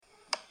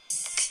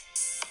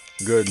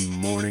Good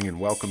morning and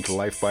welcome to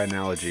Life by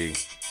Analogy,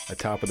 a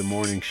top of the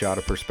morning shot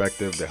of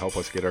perspective to help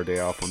us get our day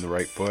off on the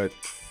right foot,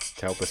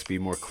 to help us be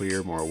more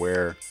clear, more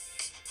aware,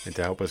 and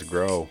to help us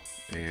grow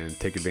and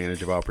take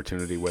advantage of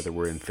opportunity whether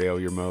we're in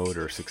failure mode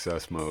or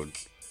success mode.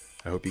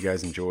 I hope you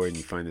guys enjoy and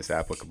you find this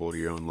applicable to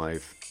your own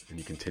life and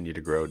you continue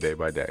to grow day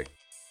by day.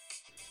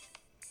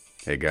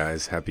 Hey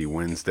guys, happy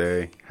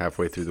Wednesday,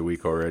 halfway through the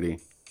week already.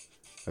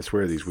 I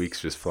swear these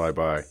weeks just fly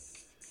by.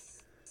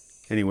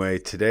 Anyway,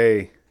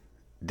 today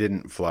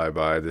didn't fly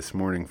by. This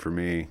morning for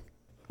me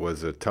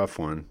was a tough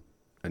one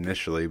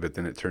initially, but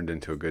then it turned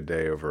into a good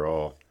day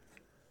overall.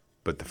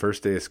 But the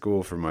first day of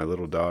school for my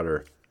little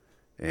daughter,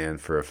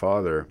 and for a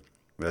father,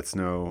 that's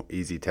no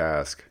easy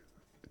task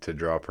to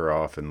drop her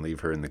off and leave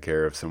her in the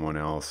care of someone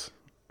else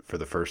for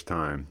the first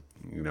time,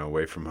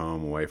 away from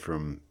home, away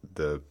from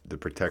the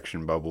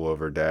protection bubble of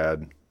her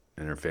dad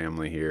and her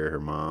family here, her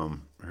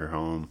mom, her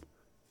home.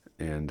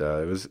 And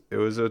it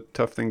was a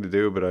tough thing to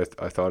do, but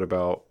I thought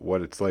about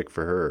what it's like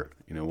for her.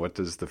 What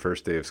does the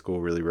first day of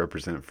school really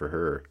represent for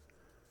her?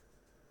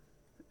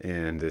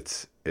 And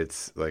it's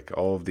like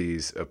all of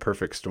these, a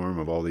perfect storm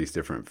of all these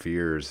different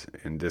fears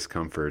and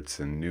discomforts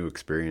and new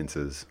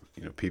experiences.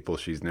 People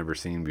she's never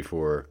seen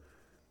before,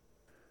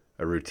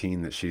 a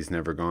routine that she's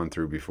never gone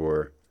through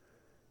before.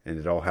 And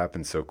it all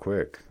happens so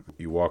quick.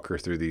 You walk her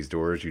through these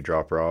doors, you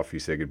drop her off, you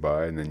say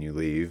goodbye, and then you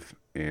leave.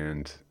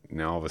 And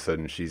now all of a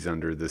sudden she's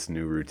under this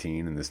new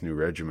routine and this new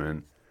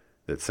regimen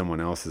that someone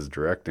else is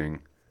directing.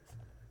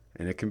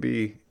 And it can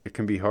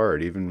be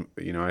hard. Even,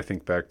 I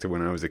think back to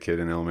when I was a kid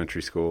in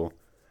elementary school,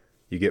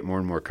 you get more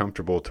and more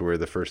comfortable to where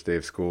the first day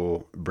of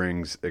school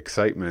brings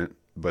excitement,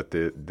 but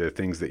the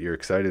things that you're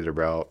excited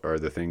about are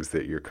the things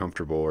that you're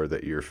comfortable or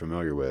that you're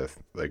familiar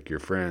with, like your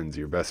friends,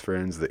 your best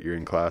friends that you're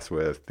in class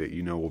with, that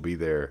will be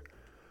there.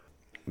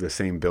 The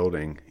same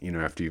building,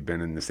 after you've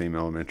been in the same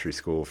elementary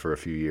school for a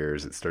few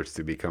years, it starts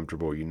to be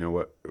comfortable.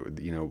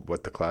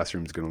 What the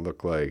classroom's going to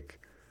look like,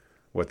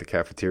 what the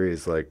cafeteria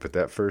is like. But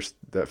that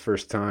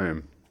first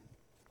time,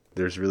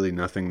 there's really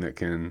nothing that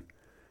can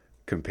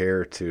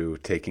compare to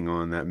taking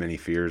on that many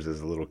fears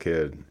as a little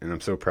kid. And I'm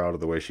so proud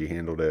of the way she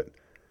handled it.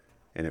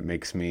 And it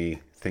makes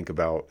me think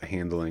about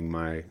handling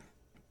my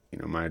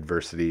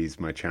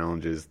adversities, my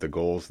challenges, the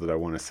goals that I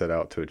want to set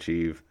out to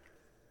achieve.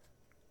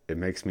 It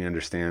makes me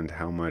understand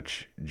how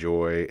much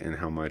joy and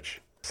how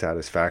much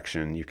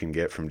satisfaction you can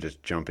get from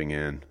just jumping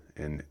in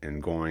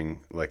and going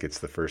like it's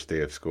the first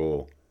day of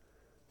school,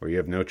 where you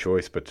have no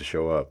choice but to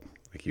show up.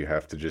 Like you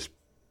have to just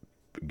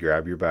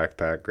grab your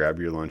backpack, grab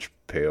your lunch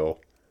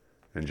pail,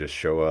 and just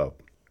show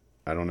up.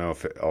 I don't know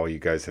if all you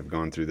guys have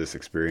gone through this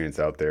experience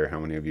out there, how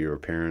many of you are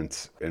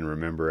parents and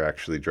remember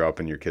actually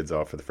dropping your kids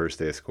off for the first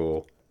day of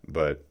school,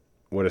 but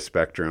what a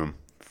spectrum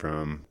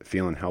from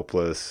feeling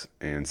helpless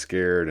and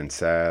scared and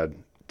sad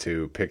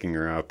to picking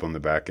her up on the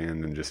back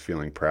end and just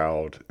feeling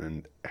proud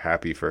and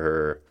happy for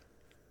her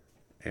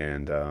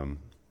and,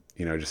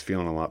 just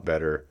feeling a lot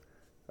better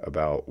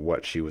about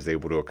what she was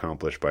able to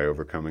accomplish by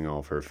overcoming all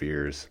of her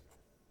fears.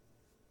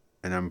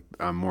 And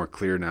I'm more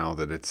clear now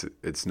that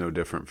it's no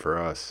different for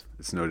us.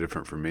 It's no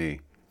different for me.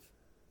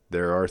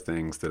 There are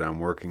things that I'm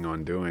working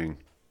on doing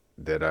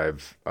that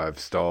I've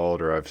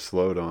stalled or I've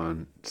slowed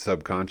on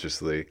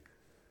subconsciously,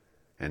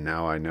 and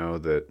now I know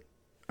that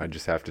I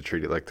just have to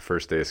treat it like the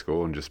first day of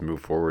school and just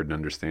move forward and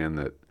understand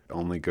that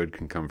only good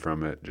can come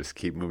from it. Just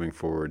keep moving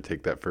forward,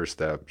 take that first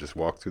step, just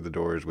walk through the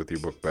doors with your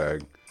book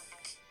bag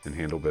and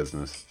handle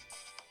business.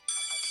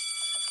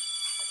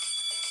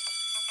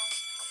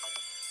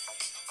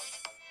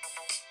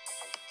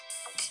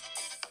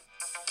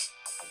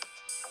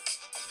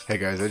 Hey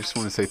guys, I just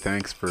want to say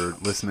thanks for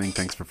listening.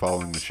 Thanks for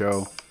following the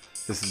show.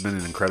 This has been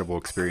an incredible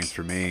experience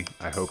for me.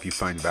 I hope you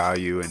find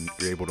value and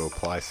you're able to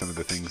apply some of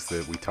the things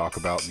that we talk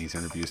about in these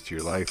interviews to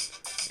your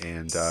life.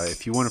 And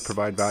if you want to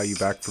provide value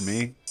back for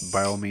me,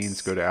 by all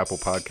means, go to Apple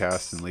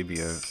Podcasts and leave me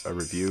a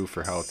review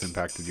for how it's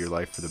impacted your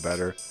life for the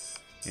better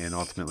and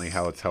ultimately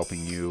how it's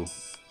helping you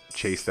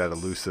chase that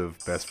elusive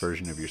best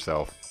version of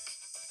yourself.